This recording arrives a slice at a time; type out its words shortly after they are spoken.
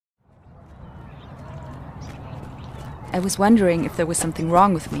I was wondering if there was something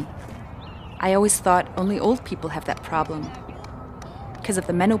wrong with me. I always thought only old people have that problem. Because of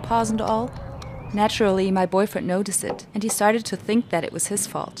the menopause and all, naturally my boyfriend noticed it, and he started to think that it was his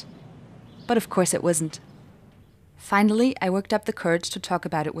fault. But of course it wasn't. Finally, I worked up the courage to talk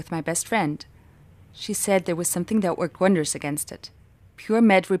about it with my best friend. She said there was something that worked wonders against it. Pjur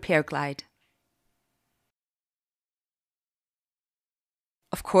Med Repair Glide.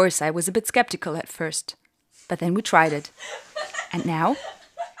 Of course, I was a bit skeptical at first, but then we tried it. And now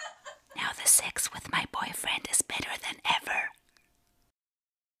the sex with my boyfriend is better than ever.